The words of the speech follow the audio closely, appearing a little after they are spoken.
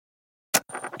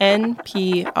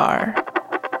NPR.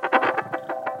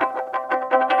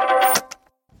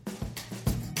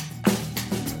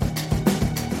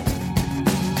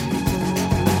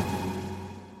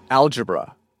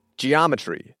 Algebra,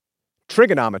 geometry,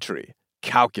 trigonometry,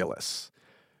 calculus.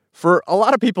 For a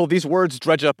lot of people, these words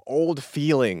dredge up old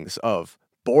feelings of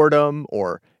boredom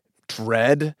or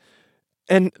dread.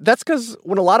 And that's because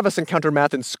when a lot of us encounter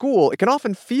math in school, it can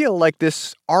often feel like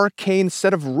this arcane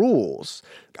set of rules,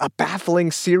 a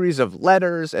baffling series of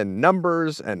letters and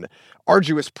numbers and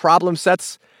arduous problem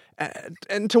sets.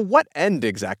 And to what end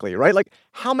exactly, right? Like,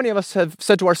 how many of us have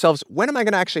said to ourselves, when am I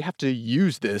going to actually have to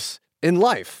use this in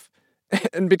life?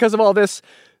 And because of all this,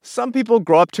 some people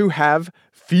grow up to have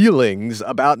feelings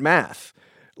about math.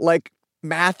 Like,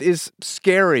 math is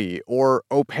scary or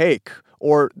opaque,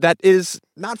 or that is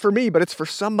not for me, but it's for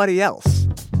somebody else.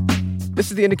 This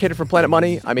is The Indicator from Planet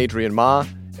Money. I'm Adrian Ma,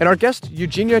 and our guest,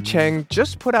 Eugenia Cheng,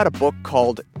 just put out a book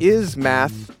called Is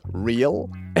Math Real?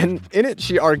 And in it,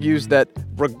 she argues that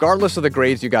regardless of the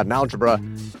grades you got in algebra,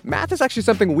 math is actually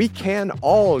something we can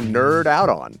all nerd out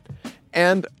on.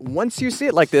 And once you see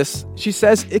it like this, she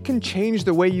says it can change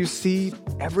the way you see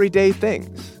everyday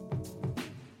things.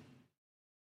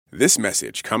 This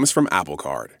message comes from Apple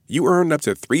Card. You earn up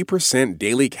to 3%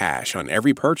 daily cash on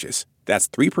every purchase. That's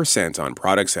 3% on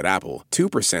products at Apple,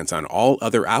 2% on all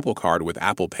other Apple Card with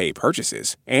Apple Pay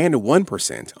purchases, and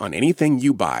 1% on anything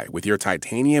you buy with your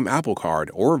titanium Apple Card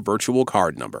or virtual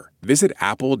card number. Visit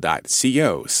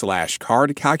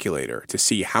apple.co/card calculator to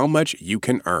see how much you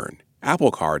can earn.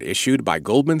 Apple Card issued by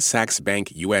Goldman Sachs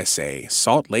Bank USA,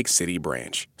 Salt Lake City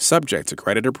branch. Subject to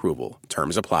credit approval.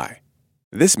 Terms apply.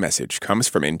 This message comes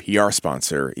from NPR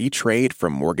sponsor E-Trade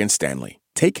from Morgan Stanley.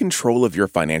 Take control of your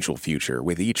financial future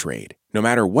with E-Trade. No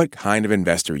matter what kind of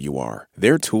investor you are,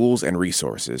 their tools and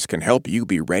resources can help you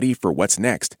be ready for what's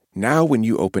next. Now when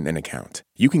you open an account,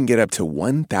 you can get up to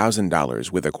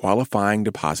 $1,000 with a qualifying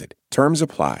deposit. Terms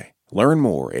apply. Learn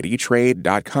more at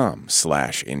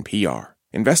etrade.com/NPR.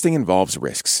 Investing involves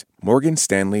risks. Morgan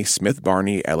Stanley Smith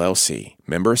Barney, LLC.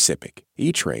 Member SIPC.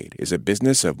 E-Trade is a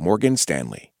business of Morgan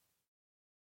Stanley.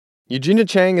 Eugenia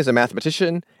Cheng is a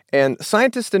mathematician and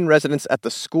scientist in residence at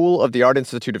the School of the Art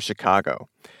Institute of Chicago.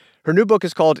 Her new book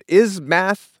is called Is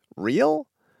Math Real?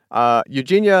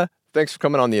 Eugenia, thanks for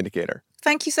coming on The Indicator.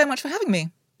 Thank you so much for having me.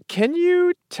 Can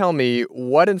you tell me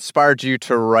what inspired you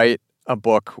to write a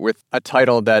book with a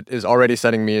title that is already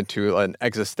sending me into an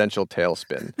existential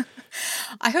tailspin?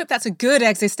 I hope that's a good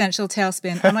existential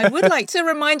tailspin. And I would like to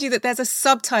remind you that there's a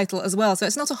subtitle as well. So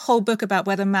it's not a whole book about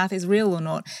whether math is real or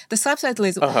not. The subtitle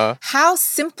is How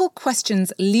Simple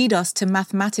Questions Lead Us to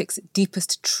Mathematics'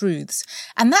 Deepest Truths.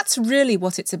 And that's really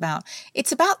what it's about.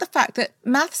 It's about the fact that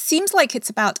math seems like it's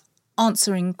about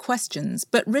answering questions,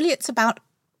 but really it's about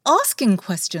asking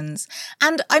questions.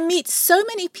 And I meet so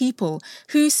many people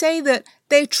who say that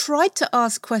they tried to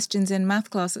ask questions in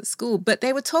math class at school, but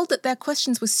they were told that their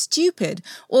questions were stupid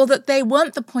or that they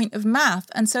weren't the point of math,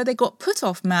 and so they got put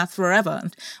off math forever.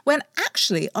 When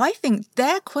actually, I think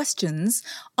their questions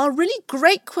are really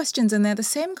great questions, and they're the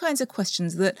same kinds of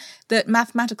questions that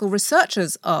mathematical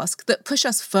researchers ask that push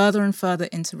us further and further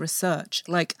into research.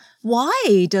 Like,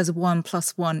 why does 1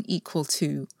 + 1 =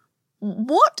 2?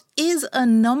 What is a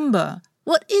number?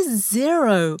 What is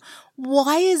 0?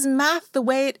 Why is math the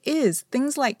way it is?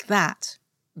 Things like that.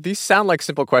 These sound like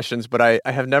simple questions, but I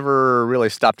have never really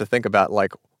stopped to think about,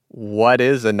 like, what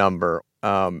is a number?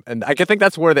 And I think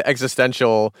that's where the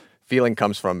existential feeling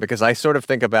comes from, because I sort of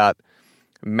think about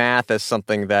math as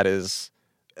something that is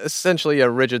essentially a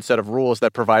rigid set of rules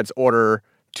that provides order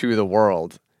to the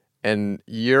world. And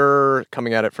you're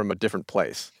coming at it from a different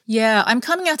place. Yeah, I'm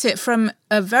coming at it from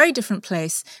a very different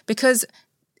place because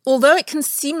although it can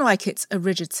seem like it's a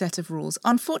rigid set of rules,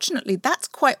 unfortunately, that's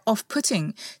quite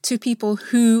off-putting to people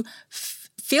who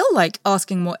feel like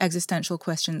asking more existential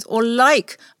questions or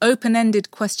like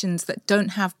open-ended questions that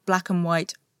don't have black and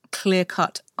white,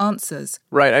 clear-cut answers.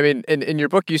 Right. I mean, in your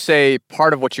book, you say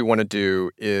part of what you want to do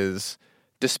is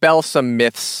dispel some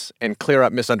myths and clear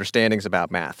up misunderstandings about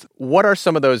math. What are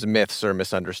some of those myths or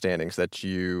misunderstandings that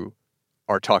you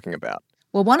are talking about?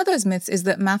 Well, one of those myths is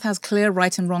that math has clear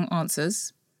right and wrong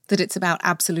answers, that it's about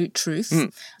absolute truth.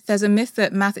 There's a myth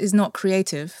that math is not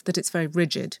creative, that it's very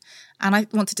rigid. And I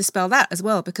want to dispel that as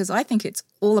well, because I think it's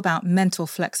all about mental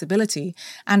flexibility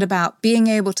and about being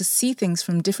able to see things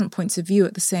from different points of view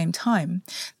at the same time.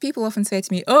 People often say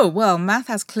to me, oh, well, math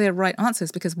has clear right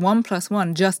answers because 1 +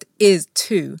 1 just is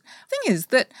 2. The thing is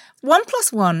that 1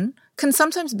 + 1 can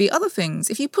sometimes be other things.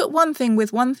 If you put one thing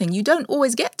with one thing, you don't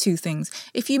always get two things.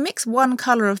 If you mix one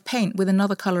color of paint with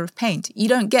another color of paint, you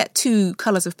don't get two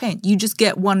colors of paint. You just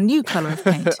get one new color of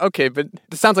paint. Okay, but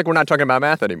it sounds like we're not talking about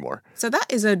math anymore. So that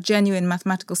is a genuine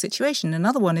mathematical situation.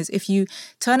 Another one is if you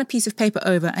turn a piece of paper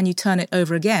over and you turn it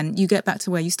over again, you get back to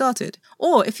where you started.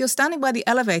 Or if you're standing by the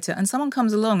elevator and someone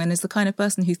comes along and is the kind of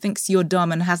person who thinks you're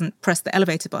dumb and hasn't pressed the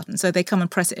elevator button, so they come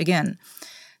and press it again,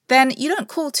 then you don't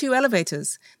call two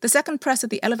elevators. The second press of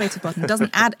the elevator button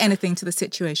doesn't add anything to the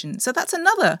situation. So that's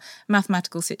another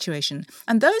mathematical situation.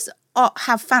 And those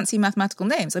have fancy mathematical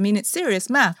names. I mean, it's serious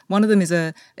math. One of them is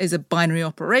a binary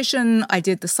operation. I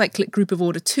did the cyclic group of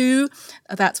order 2.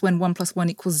 That's when 1 +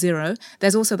 1 = 0.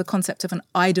 There's also the concept of an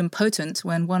idempotent,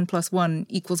 when 1 + 1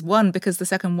 = 1 because the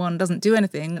second one doesn't do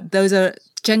anything. Those are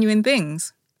genuine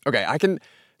things. Okay, I can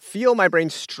feel my brain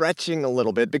stretching a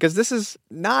little bit because this is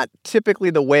not typically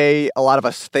the way a lot of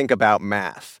us think about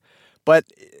math. But,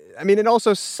 I mean, it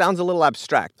also sounds a little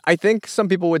abstract. I think some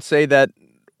people would say that,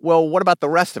 well, what about the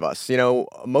rest of us? You know,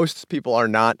 most people are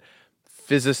not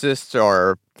physicists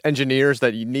or engineers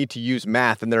that you need to use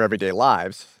math in their everyday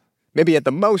lives. Maybe at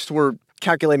the most we're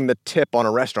calculating the tip on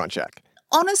a restaurant check.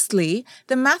 Honestly,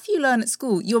 the math you learn at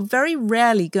school, you're very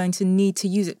rarely going to need to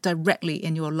use it directly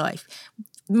in your life.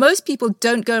 Most people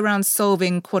don't go around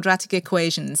solving quadratic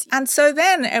equations. And so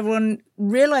then everyone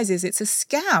realizes it's a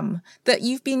scam, that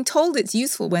you've been told it's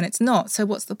useful when it's not. So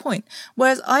what's the point?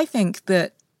 Whereas I think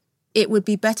that it would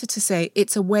be better to say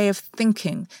it's a way of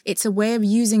thinking. It's a way of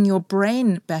using your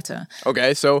brain better.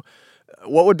 Okay, so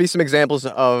what would be some examples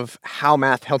of how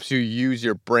math helps you use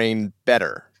your brain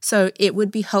better? So it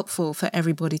would be helpful for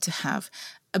everybody to have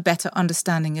a better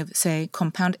understanding of, say,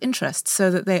 compound interest, so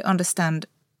that they understand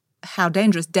how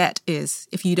dangerous debt is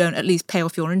if you don't at least pay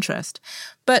off your interest.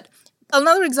 But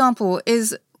another example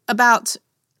is about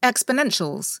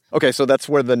exponentials. Okay, so that's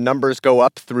where the numbers go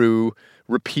up through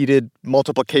repeated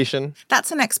multiplication?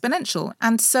 That's an exponential.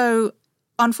 And so,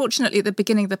 unfortunately, at the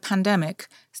beginning of the pandemic,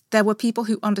 there were people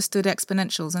who understood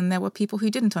exponentials and there were people who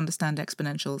didn't understand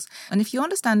exponentials. And if you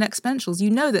understand exponentials, you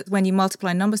know that when you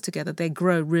multiply numbers together, they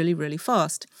grow really, really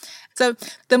fast. So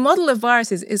the model of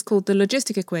viruses is called the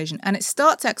logistic equation, and it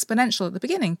starts exponential at the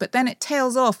beginning, but then it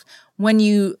tails off when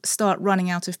you start running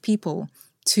out of people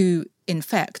to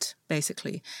infect,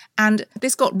 basically. And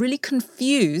this got really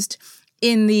confused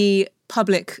in the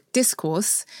public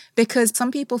discourse because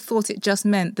some people thought it just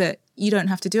meant that you don't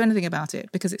have to do anything about it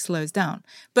because it slows down.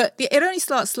 But it only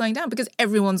starts slowing down because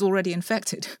everyone's already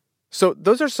infected. So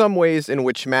those are some ways in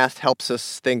which math helps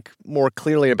us think more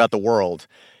clearly about the world.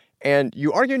 And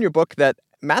you argue in your book that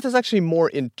math is actually more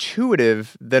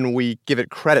intuitive than we give it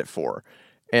credit for.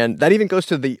 And that even goes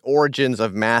to the origins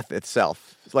of math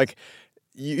itself. Like,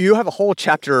 you have a whole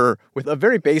chapter with a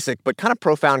very basic but kind of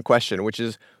profound question, which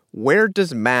is, where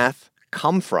does math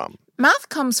come from? Math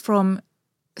comes from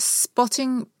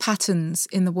spotting patterns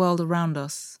in the world around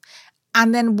us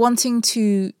and then wanting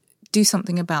to do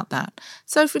something about that.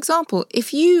 So, for example,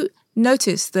 if you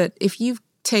notice that if you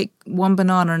take one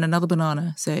banana and another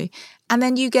banana, say, and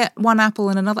then you get one apple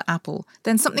and another apple,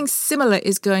 then something similar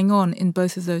is going on in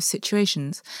both of those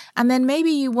situations. And then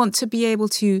maybe you want to be able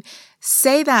to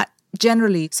say that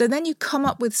generally. So then you come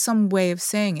up with some way of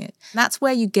saying it. That's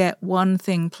where you get one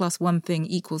thing plus one thing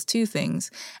equals two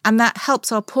things. And that helps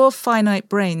our poor finite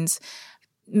brains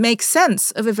make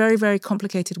sense of a very, very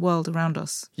complicated world around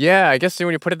us. Yeah, I guess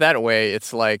when you put it that way,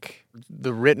 it's like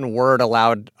the written word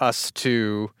allowed us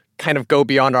to kind of go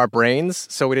beyond our brains,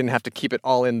 so we didn't have to keep it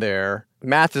all in there.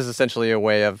 Math is essentially a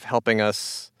way of helping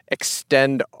us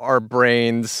extend our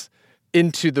brains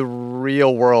into the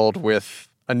real world with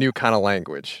a new kind of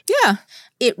language. Yeah,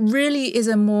 it really is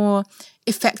a more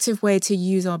effective way to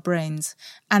use our brains.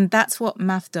 And that's what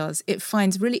math does. It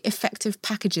finds really effective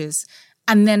packages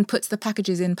and then puts the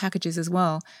packages in packages as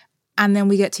well. And then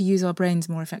we get to use our brains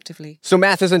more effectively. So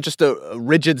math isn't just a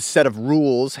rigid set of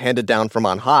rules handed down from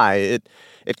on high.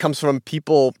 It comes from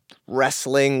people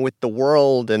wrestling with the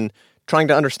world and trying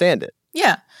to understand it.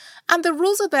 Yeah. And the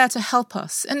rules are there to help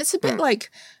us. And it's a bit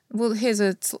like, well, here's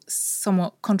a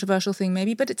somewhat controversial thing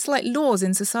maybe, but it's like laws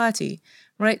in society,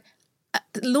 right?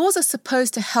 Laws are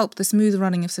supposed to help the smooth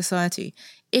running of society.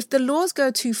 If the laws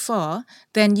go too far,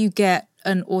 then you get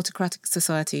an autocratic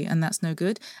society, and that's no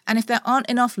good. And if there aren't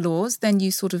enough laws, then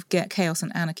you sort of get chaos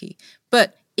and anarchy.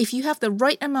 But if you have the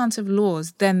right amount of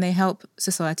laws, then they help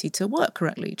society to work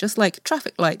correctly. Just like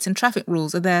traffic lights and traffic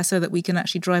rules are there so that we can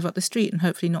actually drive up the street and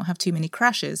hopefully not have too many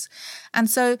crashes. And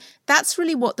so that's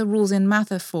really what the rules in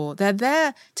math are for. They're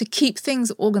there to keep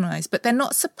things organized, but they're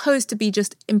not supposed to be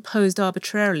just imposed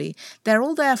arbitrarily. They're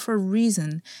all there for a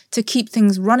reason, to keep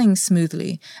things running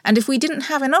smoothly. And if we didn't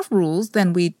have enough rules,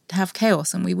 then we'd have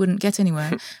chaos and we wouldn't get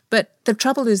anywhere. But the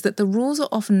trouble is that the rules are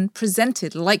often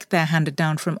presented like they're handed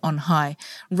down from on high,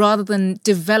 rather than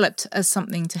developed as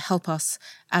something to help us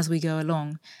as we go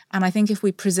along. And I think if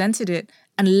we presented it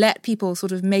and let people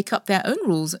sort of make up their own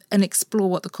rules and explore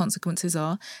what the consequences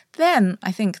are, then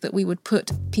I think that we would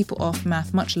put people off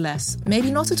math much less,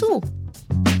 maybe not at all.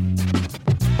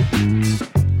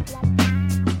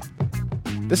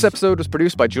 This episode was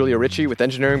produced by Julia Ritchie with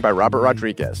engineering by Robert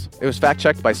Rodriguez. It was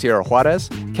fact-checked by Sierra Juarez.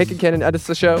 Kate Kincannon edits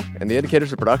the show, and The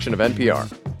Indicator's a production of NPR.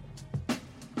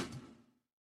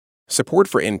 Support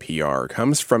for NPR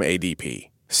comes from ADP.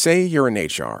 Say you're in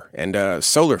HR, and a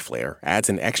solar flare adds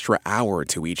an extra hour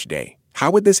to each day. How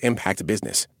would this impact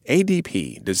business?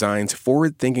 ADP designs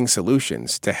forward-thinking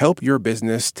solutions to help your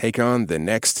business take on the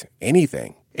next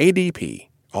anything. ADP,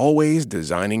 always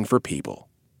designing for people.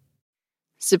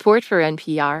 Support for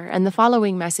NPR and the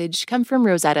following message come from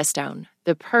Rosetta Stone,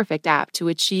 the perfect app to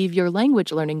achieve your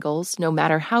language learning goals no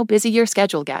matter how busy your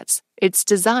schedule gets. It's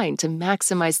designed to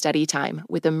maximize study time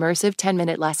with immersive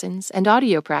 10-minute lessons and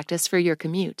audio practice for your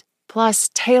commute. Plus,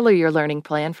 tailor your learning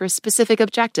plan for specific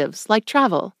objectives like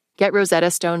travel. Get Rosetta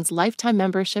Stone's lifetime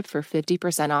membership for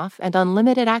 50% off and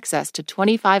unlimited access to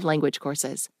 25 language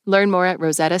courses. Learn more at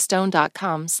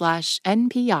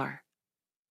rosettastone.com/NPR.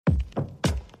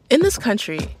 In this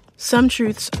country, some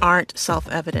truths aren't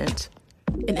self-evident.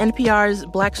 In NPR's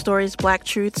Black Stories, Black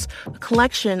Truths, a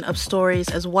collection of stories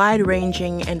as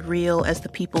wide-ranging and real as the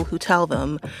people who tell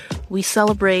them, we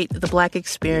celebrate the Black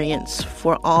experience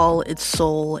for all its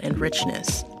soul and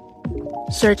richness.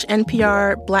 Search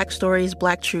NPR Black Stories,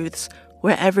 Black Truths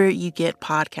wherever you get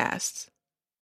podcasts.